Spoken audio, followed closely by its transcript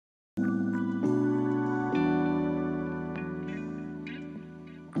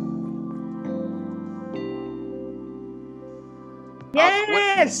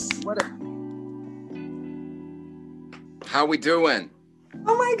Yes. What? How we doing?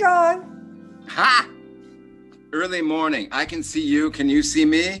 Oh my God. Ha! Early morning. I can see you. Can you see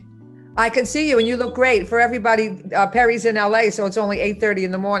me? I can see you and you look great. For everybody, Perry's in LA, so it's only 8:30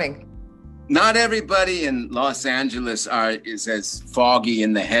 in the morning. Not everybody in Los Angeles is as foggy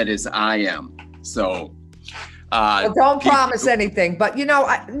in the head as I am. So, well, don't promise anything, but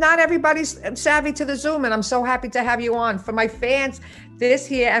not everybody's savvy to the Zoom, and I'm so happy to have you on. For my fans, this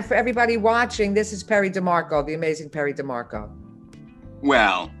here, and for everybody watching, this is Perry DeMarco, the amazing Perry DeMarco.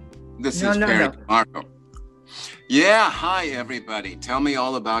 Well, this is Perry DeMarco. Yeah, hi everybody. Tell me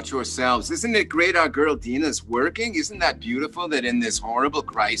all about yourselves. Isn't it great our girl Dina's working? Isn't that beautiful that in this horrible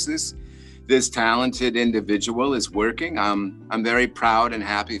crisis, this talented individual is working? I'm very proud and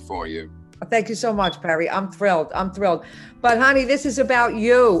happy for you. Thank you so much, Perry. I'm thrilled. But honey, this is about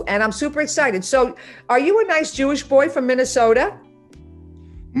you, and I'm super excited. So, are you a nice Jewish boy from Minnesota?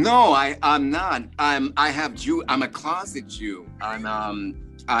 No, I'm not. I'm a closet Jew. I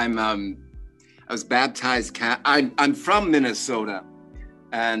was baptized. I'm from Minnesota,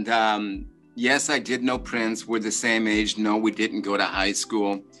 and yes, I did know Prince. We're the same age. No, we didn't go to high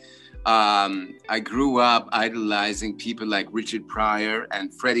school. I grew up idolizing people like Richard Pryor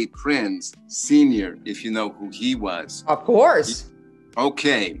and Freddie Prinze Sr., if you know who he was. Of course.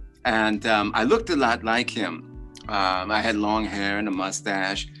 Okay, and I looked a lot like him. I had long hair and a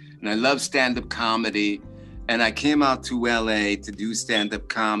mustache, and I loved stand-up comedy. And I came out to LA to do stand-up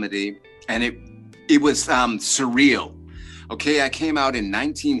comedy, and it was surreal. Okay, I came out in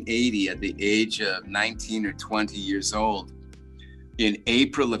 1980 at the age of 19 or 20 years old. In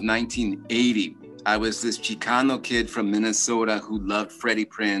April of 1980, I was this Chicano kid from Minnesota who loved Freddie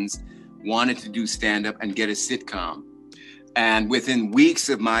Prinze, wanted to do stand-up and get a sitcom. And within weeks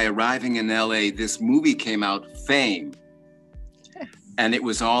of my arriving in LA, this movie came out, Fame. And it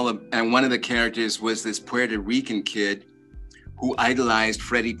was and one of the characters was this Puerto Rican kid who idolized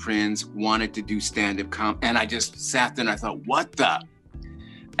Freddie Prinze, wanted to do stand-up and I just sat there and I thought, what the?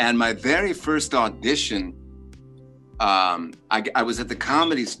 And my very first audition, I was at the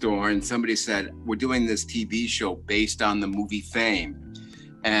Comedy Store and somebody said, we're doing this TV show based on the movie Fame,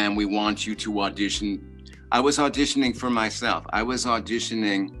 and we want you to audition. I was auditioning for myself. I was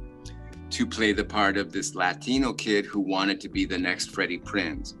auditioning to play the part of this Latino kid who wanted to be the next Freddie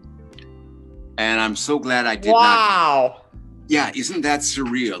Prinze. And I'm so glad I did not. Wow. Yeah, isn't that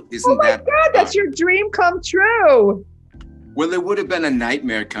surreal? Oh my God, that's your dream come true. Well, it would have been a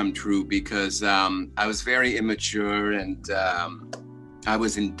nightmare come true because I was very immature and I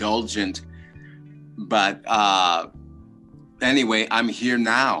was indulgent. But anyway, I'm here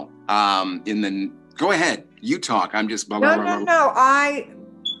now. Go ahead, you talk. I'm just No.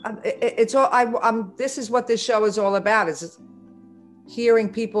 It's all. This is what this show is all about. Is hearing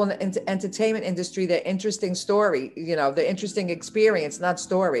people in the entertainment industry, their interesting story. The interesting experience, not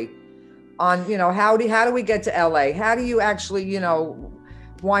story. On how do we get to LA? How do you actually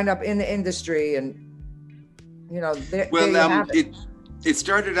wind up in the industry? And it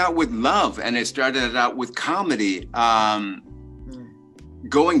started out with love, and it started out with comedy.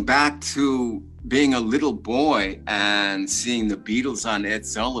 Going back to being a little boy and seeing the Beatles on Ed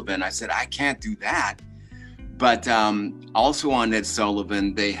Sullivan, I said, I can't do that. But also on Ed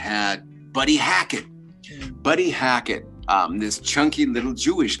Sullivan, they had Buddy Hackett. Buddy Hackett, this chunky little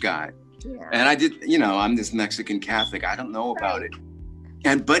Jewish guy. Yeah. And I did, I'm this Mexican Catholic. I don't know about it.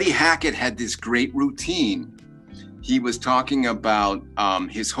 And Buddy Hackett had this great routine. He was talking about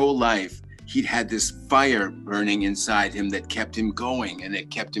his whole life. He'd had this fire burning inside him that kept him going, and it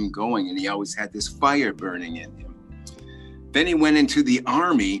kept him going. And he always had this fire burning in him. Then he went into the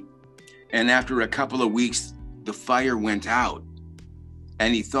army, and after a couple of weeks, the fire went out,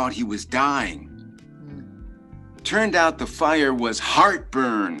 and he thought he was dying. Turned out the fire was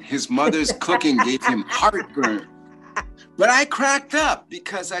heartburn. His mother's cooking gave him heartburn. But I cracked up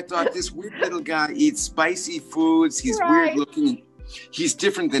because I thought this weird little guy eats spicy foods. He's weird looking. He's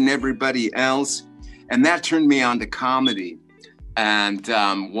different than everybody else. And that turned me on to comedy. And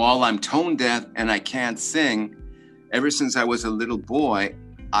while I'm tone deaf and I can't sing, ever since I was a little boy,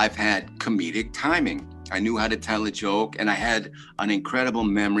 I've had comedic timing. I knew how to tell a joke, and I had an incredible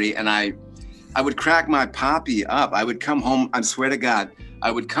memory, and I would crack my poppy up. I would come home, I swear to God,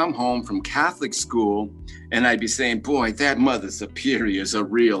 I would come home from Catholic school and I'd be saying, boy, that Mother Superior is a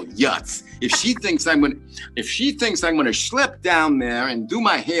real yutz. If she thinks I'm gonna schlep down there and do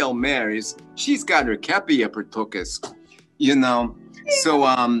my Hail Marys, she's got her kepi up her tuchus, So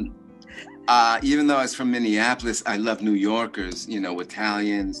even though I was from Minneapolis, I love New Yorkers,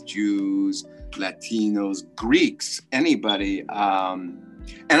 Italians, Jews, Latinos, Greeks, anybody. And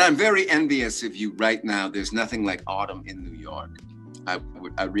I'm very envious of you right now. There's nothing like autumn in New York. I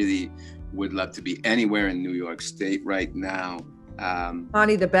really would love to be anywhere in New York State right now.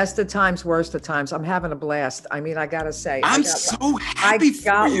 Honey, the best of times, worst of times. I'm having a blast. I mean, I gotta say, I'm so happy for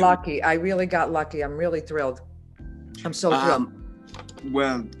you. I got lucky. I really got lucky. I'm really thrilled. I'm so thrilled.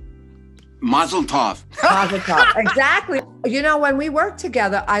 Well, Mazel tov. Mazel tov. Exactly. You know, when we worked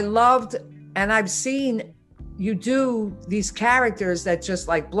together, I loved, and I've seen you do these characters that just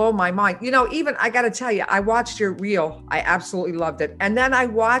like blow my mind. You know, even I got to tell you, I watched your reel. I absolutely loved it. And then I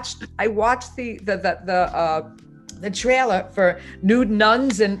watched the trailer for Nude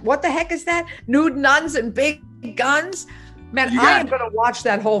Nuns, and what the heck is that? Nude Nuns and Big Guns. Man, I am going to watch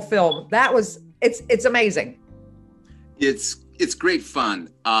that whole film. It's amazing. It's great fun.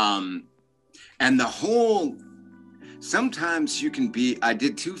 And the whole, sometimes you can be, I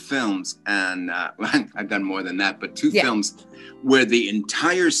did 2 films, and I've done more than that, but 2 films where the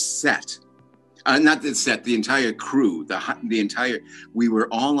entire set, not the set, the entire crew, the entire, we were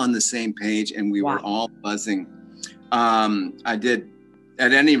all on the same page, and we were all buzzing. I did,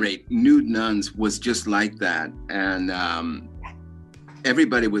 at any rate, Nude Nuns was just like that. And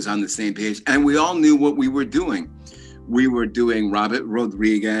everybody was on the same page, and we all knew what we were doing. We were doing Robert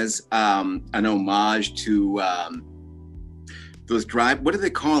Rodriguez, an homage to those what do they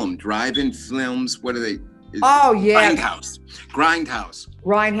call them? Drive-in films? What are they? Oh, yeah.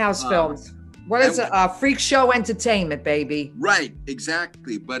 Grindhouse films. What is a freak show entertainment, baby? Right,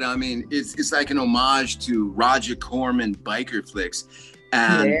 exactly. But I mean, it's like an homage to Roger Corman biker flicks.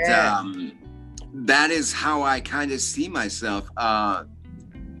 And that is how I kind of see myself.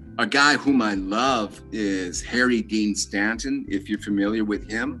 A guy whom I love is Harry Dean Stanton, if you're familiar with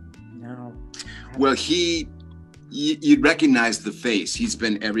him. No. Well, you'd recognize the face. He's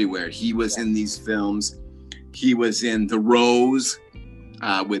been everywhere. He was in these films. He was in The Rose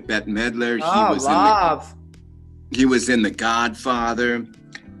with Bette Midler. He was in The Godfather.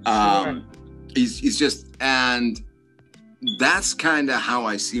 He's just, and that's kind of how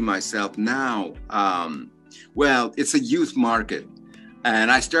I see myself now. Well, it's a youth market.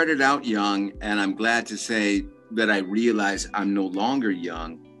 And I started out young, and I'm glad to say that I realize I'm no longer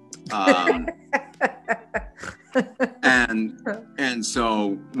young. And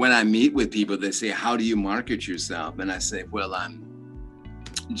so when I meet with people, they say, "How do you market yourself?" And I say, "Well, I'm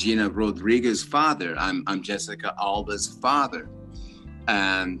Gina Rodriguez's father. I'm Jessica Alba's father."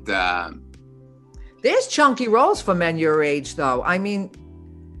 And there's chunky roles for men your age, though. I mean,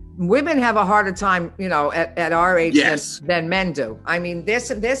 women have a harder time, you know, at our age than men do. I mean, there's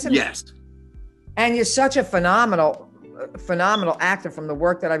some. Yes. And you're such a phenomenal actor from the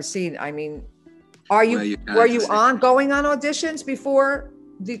work that I've seen. I mean, were you going on auditions before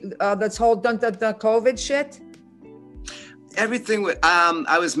this whole the COVID shit? Everything.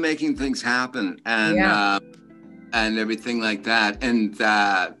 I was making things happen, and everything like that, and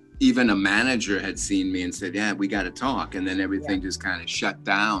even a manager had seen me and said, "Yeah, we got to talk," and then everything just kind of shut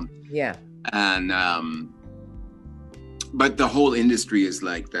down. Yeah. And but the whole industry is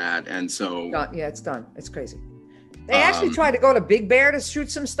like that, and so it's done. It's crazy. They actually tried to go to Big Bear to shoot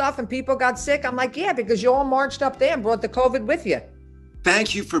some stuff, and people got sick. I'm like, yeah, because you all marched up there and brought the COVID with you.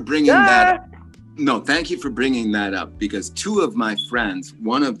 Thank you for bringing that up. No, thank you for bringing that up, because 2 of my friends,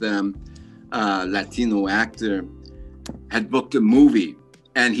 one of them, Latino actor, had booked a movie,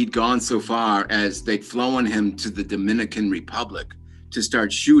 and he'd gone so far as they'd flown him to the Dominican Republic to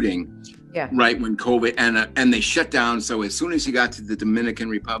start shooting. Yeah. Right when COVID and they shut down. So as soon as he got to the Dominican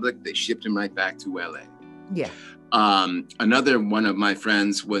Republic, they shipped him right back to LA. Yeah. Another one of my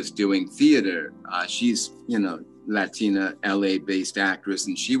friends was doing theater. She's, you know, Latina, LA-based actress,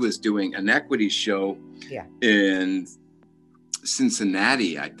 and she was doing an equity show in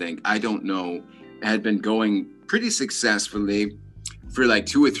Cincinnati, I think. I don't know. Had been going pretty successfully for like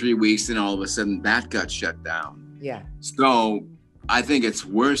 2 or 3 weeks, and all of a sudden that got shut down. Yeah. So I think it's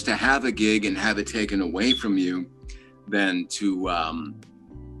worse to have a gig and have it taken away from you than to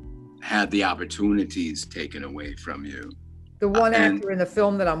have the opportunities taken away from you. The one actor in the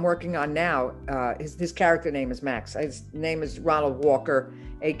film that I'm working on now, his character name is Max. His name is Ronald Walker,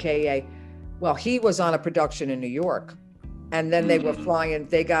 AKA. Well, he was on a production in New York, and then they were flying.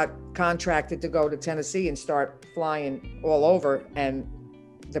 They got contracted to go to Tennessee and start flying all over, and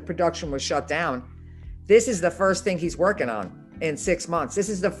the production was shut down. This is the first thing he's working on in 6 months. This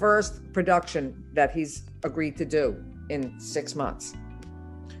is the first production that he's agreed to do in 6 months.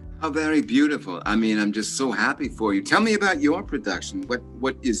 How very beautiful. I mean, I'm just so happy for you. Tell me about your production.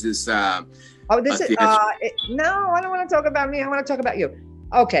 What is this? No, I don't want to talk about me. I want to talk about you.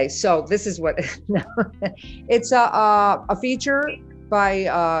 Okay, so this is what no, it's a feature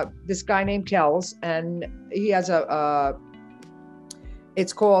by this guy named Kells, and he has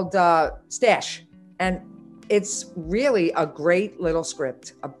it's called Stash, and it's really a great little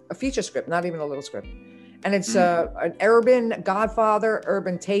script, a feature script, not even a little script, and it's an urban Godfather,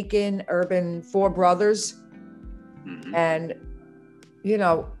 urban Taken, urban Four Brothers, and you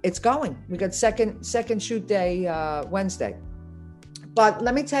know it's going. We got second shoot day Wednesday. But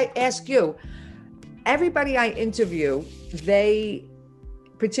let me ask you, everybody I interview, they,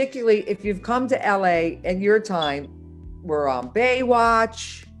 particularly if you've come to LA in your time, we're on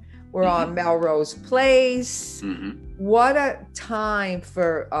Baywatch, we're on Melrose Place. What a time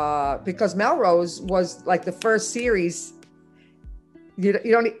for, because Melrose was like the first series. You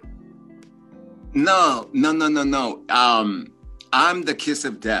don't. No. I'm the kiss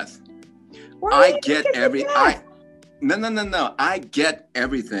of death. Why I get No. I get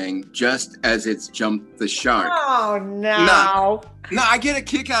everything just as it's jumped the shark. Oh, no. No, I get a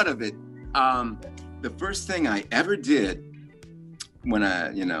kick out of it. The first thing I ever did when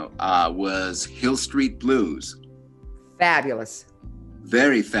was Hill Street Blues. Fabulous.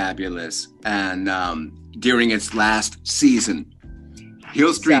 Very fabulous. And during its last season,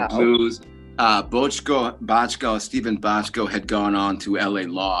 Hill Street Blues, Stephen Bochco had gone on to LA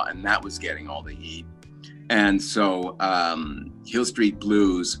Law, and that was getting all the heat. And so Hill Street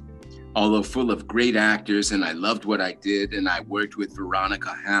Blues, although full of great actors, and I loved what I did, and I worked with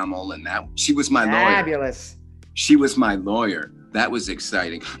Veronica Hamill, and she was my lawyer. Fabulous. She was my lawyer. That was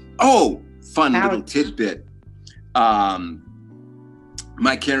exciting. Oh, fun little tidbit. My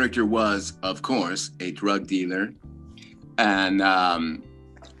character was, of course, a drug dealer, and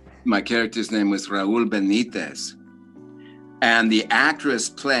my character's name was Raul Benitez. And the actress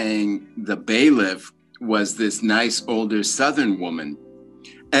playing the bailiff was this nice older Southern woman.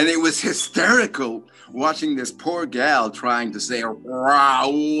 And it was hysterical watching this poor gal trying to say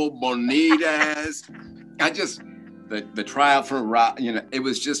Raul Benitez. The trial for it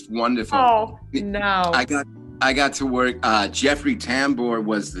was just wonderful. Oh, no. I got to work. Jeffrey Tambor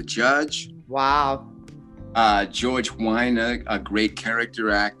was the judge. Wow. George Weiner, a great character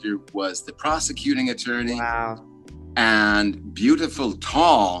actor, was the prosecuting attorney. Wow. And beautiful,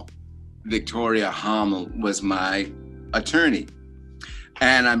 tall Victoria Hamel was my attorney.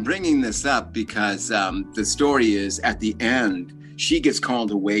 And I'm bringing this up because the story is at the end, she gets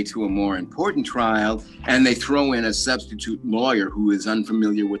called away to a more important trial, and they throw in a substitute lawyer who is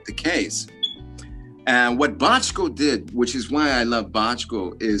unfamiliar with the case. And what Bochco did, which is why I love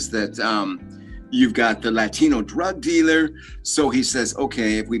Bochco, is that you've got the Latino drug dealer. So he says,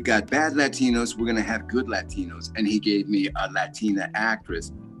 okay, if we've got bad Latinos, we're going to have good Latinos. And he gave me a Latina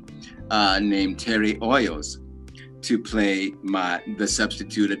actress named Terry Hoyos to play the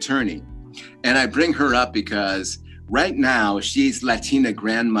substitute attorney. And I bring her up because right now she's Latina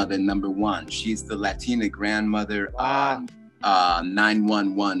grandmother #1. She's the Latina grandmother on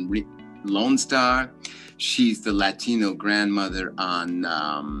 911 Lone Star. She's the Latino grandmother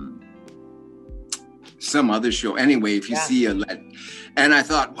on some other show. Anyway, if you see and I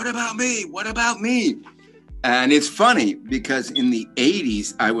thought, what about me? What about me? And it's funny because in the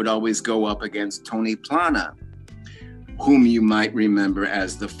 80s, I would always go up against Tony Plana, whom you might remember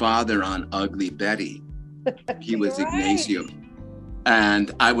as the father on Ugly Betty. He was Ignacio.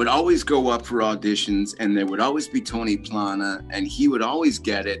 And I would always go up for auditions, and there would always be Tony Plana, and he would always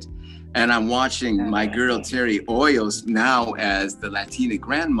get it. And I'm watching my girl Terry Hoyos now as the Latina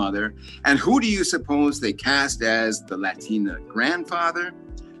grandmother. And who do you suppose they cast as the Latina grandfather?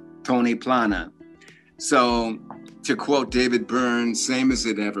 Tony Plana. So to quote David Byrne, same as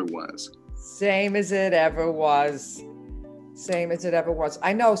it ever was. Same as it ever was. Same as it ever was.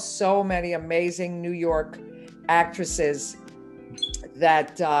 I know so many amazing New York actresses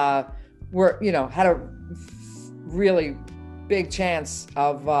that were, had a really big chance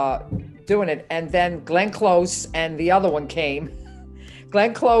of doing it. And then Glenn Close and the other one came.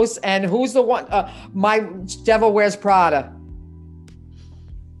 Glenn Close and who's the one? My Devil Wears Prada.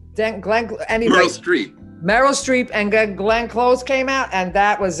 Then anyway. Meryl Streep and Glenn Close came out, and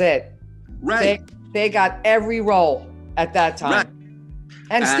that was it. Right. They got every role at that time. Right.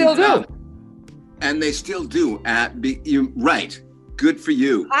 And still do. And they still do. Right. Good for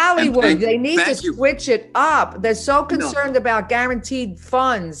you. Hollywood, they need to switch it up. They're so concerned about guaranteed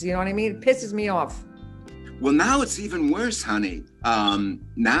funds. You know what I mean? It pisses me off. Well, now it's even worse, honey.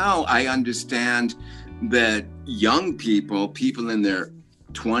 Now I understand that young people in their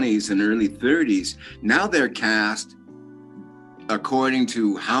 20s and early 30s, now they're cast according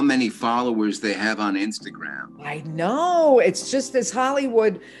to how many followers they have on Instagram. I know. It's just this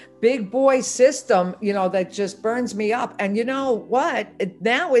Hollywood big boy system, that just burns me up. And you know what?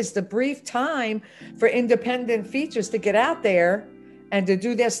 Now is the brief time for independent features to get out there and to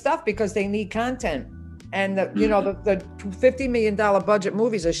do their stuff because they need content. And the $50 million budget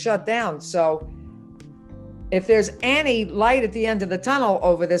movies are shut down. So if there's any light at the end of the tunnel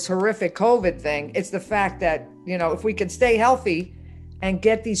over this horrific COVID thing, it's the fact that, if we can stay healthy and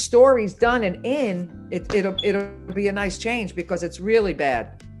get these stories done and it'll be a nice change, because it's really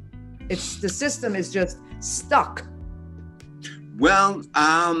bad. The system is just stuck. Well,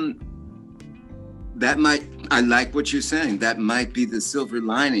 I like what you're saying. That might be the silver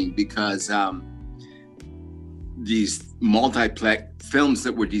lining, because these multiplex films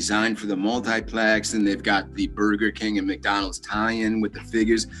that were designed for the multiplex, and they've got the Burger King and McDonald's tie-in with the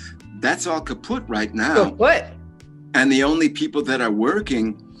figures, that's all kaput right now. Kaput. And the only people that are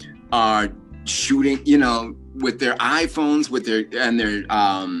working are shooting, with their iPhones,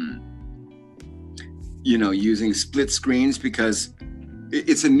 using split screens, because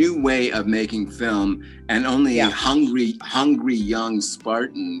it's a new way of making film, and only hungry young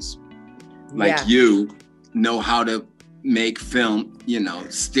Spartans like you know how to make film,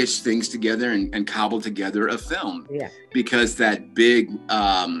 stitch things together and cobble together a film. Yeah. Because that big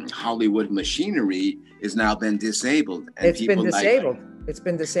Hollywood machinery has now been disabled. And it's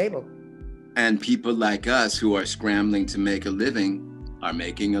been disabled. And people like us who are scrambling to make a living are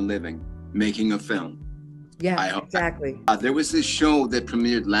making a living, making a film. Yeah, exactly. There was this show that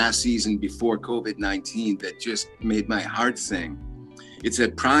premiered last season before COVID-19 that just made my heart sing. It's a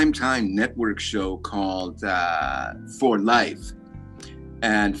primetime network show called For Life.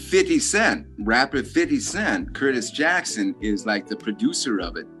 And 50 Cent, rapper 50 Cent, Curtis Jackson, is like the producer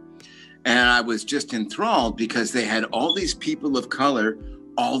of it. And I was just enthralled because they had all these people of color,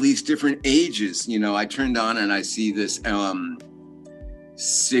 all these different ages. I turned on and I see this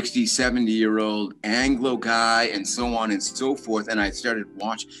 60, 70-year-old Anglo guy, and so on and so forth. And I started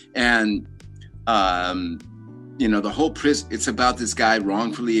watching, and the whole prison, it's about this guy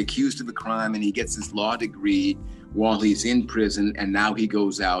wrongfully accused of a crime, and he gets his law degree while he's in prison, and now he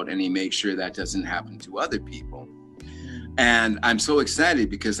goes out and he makes sure that doesn't happen to other people. And I'm so excited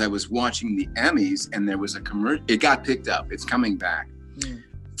because I was watching the Emmys, and there was a commercial. It got picked up. It's coming back.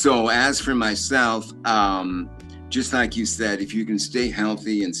 So as for myself, just like you said, if you can stay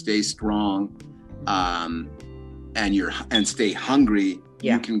healthy and stay strong, and stay hungry,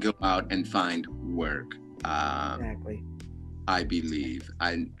 you can go out and find work. Exactly. I believe.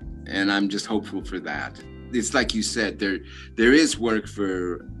 I'm just hopeful for that. It's like you said, there is work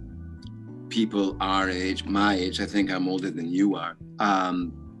for people our age, my age. I think I'm older than you are.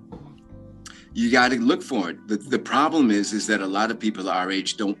 You got to look for it. The problem is that a lot of people our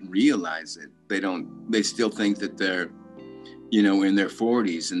age don't realize it. They still think that they're, in their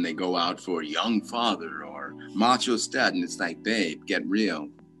 40s, and they go out for young father or macho stud. And it's like, babe, get real.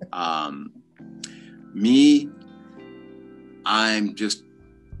 Me, I'm just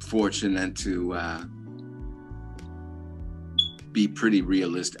fortunate to be pretty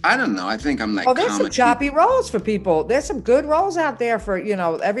realistic. I don't know. I think I'm like, there's some choppy roles for people. There's some good roles out there for,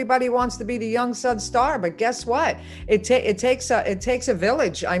 everybody wants to be the young stud star, but guess what? It takes a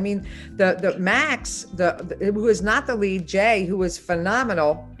village. I mean, the Max, who is not the lead, Jay, who is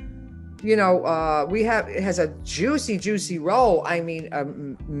phenomenal. It has a juicy role. I mean,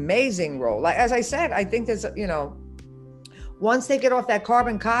 amazing role. Like, as I said, I think there's, once they get off that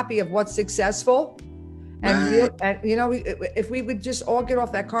carbon copy of what's successful, if we would just all get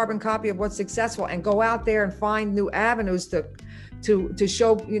off that carbon copy of what's successful and go out there and find new avenues to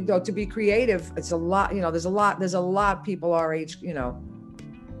show, to be creative. It's a lot, there's a lot of people our age,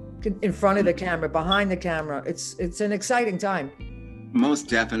 in front of the camera, behind the camera. It's an exciting time. Most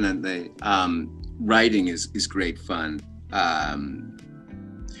definitely. Writing is great fun.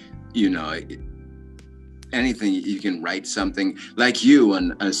 Anything you can write something, like you,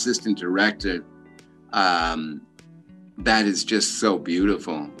 an assistant director, that is just so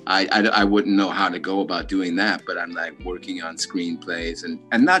beautiful. I wouldn't know how to go about doing that, but I'm like working on screenplays,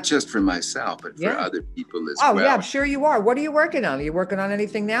 and not just for myself, but for other people as well. Oh yeah, I'm sure you are. What are you working on? Are you working on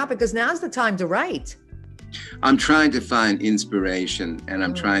anything now? Because now's the time to write. I'm trying to find inspiration, and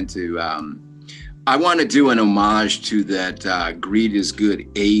I'm trying to, I want to do an homage to that Greed is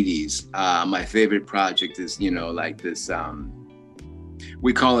Good 80s. My favorite project is, like this,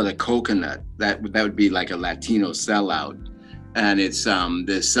 we call it a coconut. That would be like a Latino sellout. And it's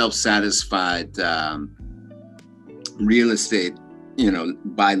the self-satisfied real estate,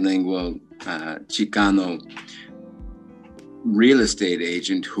 bilingual Chicano real estate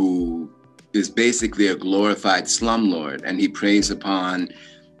agent who is basically a glorified slumlord, and he preys upon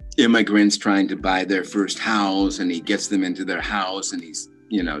immigrants trying to buy their first house, and he gets them into their house, and he's,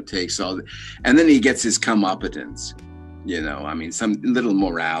 takes and then he gets his comeuppance, I mean, some little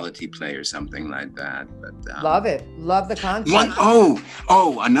morality play or something like that. But love it. Love the concept.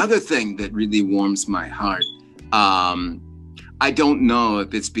 Another thing that really warms my heart. I don't know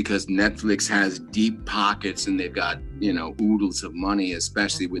if it's because Netflix has deep pockets and they've got, oodles of money,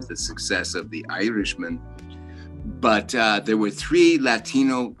 especially with the success of The Irishman. But there were 3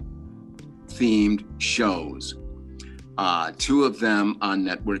 Latino-themed shows, 2 of them on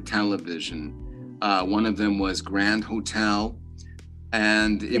network television. One of them was Grand Hotel,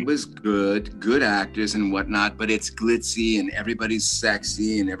 and it was good actors and whatnot, but it's glitzy and everybody's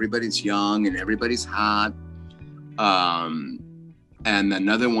sexy and everybody's young and everybody's hot. And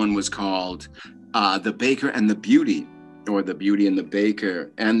another one was called The Baker and the Beauty, or The Beauty and the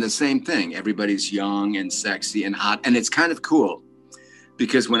Baker. And the same thing, everybody's young and sexy and hot. And it's kind of cool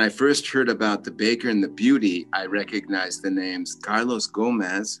because when I first heard about The Baker and the Beauty, I recognized the names Carlos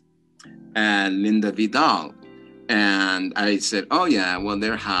Gomez and Linda Vidal. And I said, oh yeah, well,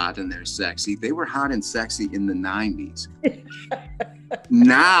 they're hot and they're sexy. They were hot and sexy in the 90s.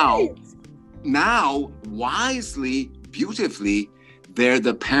 Now, wisely, beautifully, they're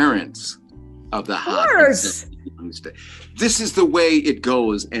the parents of the hot and sexy youngster. This is the way it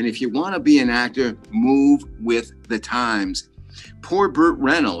goes. And if you want to be an actor, move with the times. Poor Burt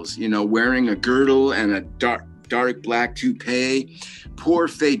Reynolds, wearing a girdle and a dark black toupee. Poor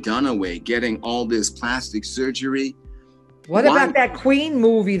Faye Dunaway getting all this plastic surgery. What about that Queen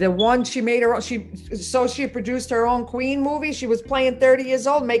movie? The one she made her own, she produced her own Queen movie. She was playing 30 years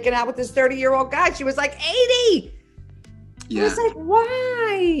old, making out with this 30-year-old guy. She was like 80. Yeah. I was like,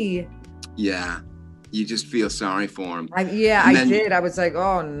 why? Yeah. You just feel sorry for him. I did. I was like,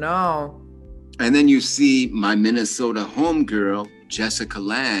 oh no. And then you see my Minnesota homegirl, Jessica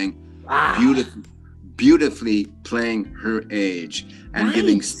Lange, beautifully playing her age and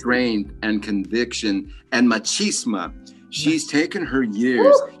giving strength and conviction and machismo. She's taken her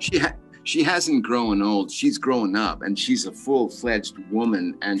years. Woo! She hasn't grown old. She's grown up, and she's a full-fledged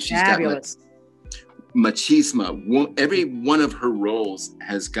woman, and she's fabulous. Got machismo. Every one of her roles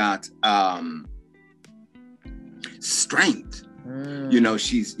has got strength.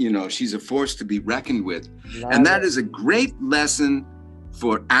 She's a force to be reckoned with. That is a great lesson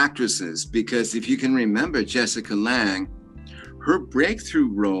for actresses, because if you can remember Jessica Lange, her breakthrough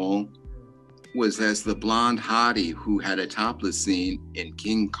role was as the blonde hottie who had a topless scene in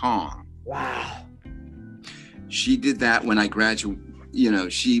King Kong. Wow. She did that when I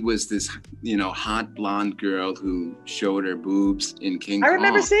graduated. She was this, hot blonde girl who showed her boobs in King Kong. I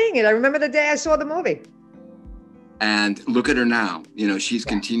remember seeing it. I remember the day I saw the movie. And look at her now. She's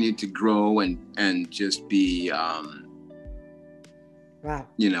continued to grow and just be, wow.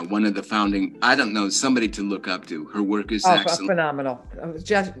 One of the founding, somebody to look up to. Her work is excellent. Phenomenal.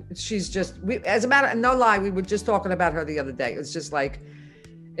 She's just, as a matter, no lie, we were just talking about her the other day. It's just like,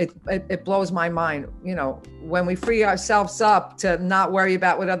 it blows my mind. When we free ourselves up to not worry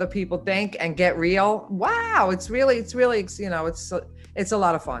about what other people think and get real. Wow. It's a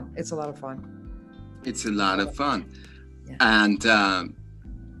lot of fun. It's a lot of fun. It's a lot of fun. Yeah. And,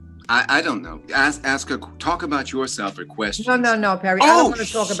 I don't know. Talk about yourself or questions. No, Perry. I don't want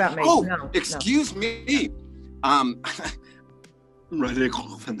to talk about me. Excuse me. Right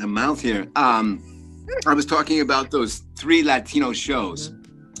off in the mouth here. I was talking about those 3 Latino shows: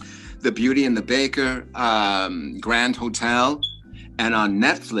 The Beauty and the Baker, Grand Hotel, and on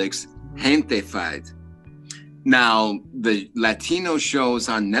Netflix, Gente Fight. Now, the Latino shows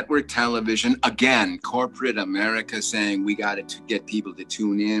on network television, again, corporate America saying we got to get people to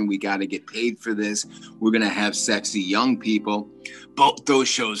tune in. We got to get paid for this. We're going to have sexy young people. Both those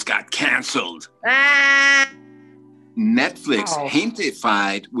shows got canceled. Netflix, Gente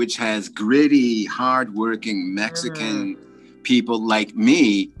Fight, which has gritty, hardworking Mexican people like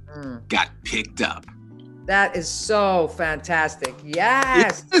me, got picked up. That is so fantastic.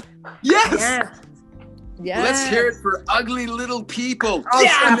 Yes. Yes. Yes. Let's hear it for ugly little people. Oh,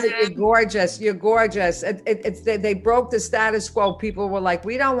 yeah. You're gorgeous. You're gorgeous. They broke the status quo. People were like,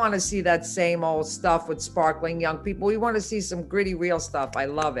 we don't want to see that same old stuff with sparkling young people. We want to see some gritty, real stuff. I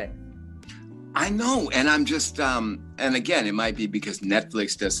love it. I know. And I'm just, and again, it might be because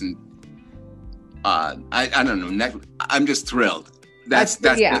Netflix doesn't, I don't know. I'm just thrilled. That's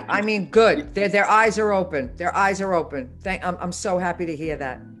yeah. I mean, good. Their eyes are open. Their eyes are open. I'm so happy to hear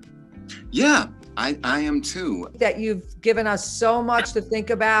that. Yeah. I am too. That you've given us so much to think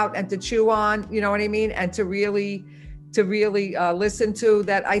about and to chew on, you know what I mean? And to really to really listen to.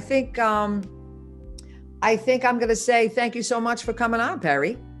 That I think I'm going to say thank you so much for coming on,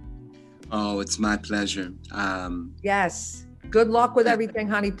 Perry. Oh, it's my pleasure. Yes. Good luck with everything,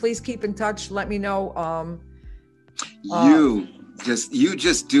 honey. Please keep in touch. Let me know. You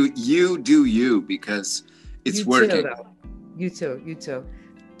just do you because it's working. You too.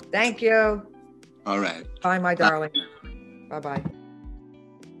 Thank you. All right. Bye, my darling. Bye-bye.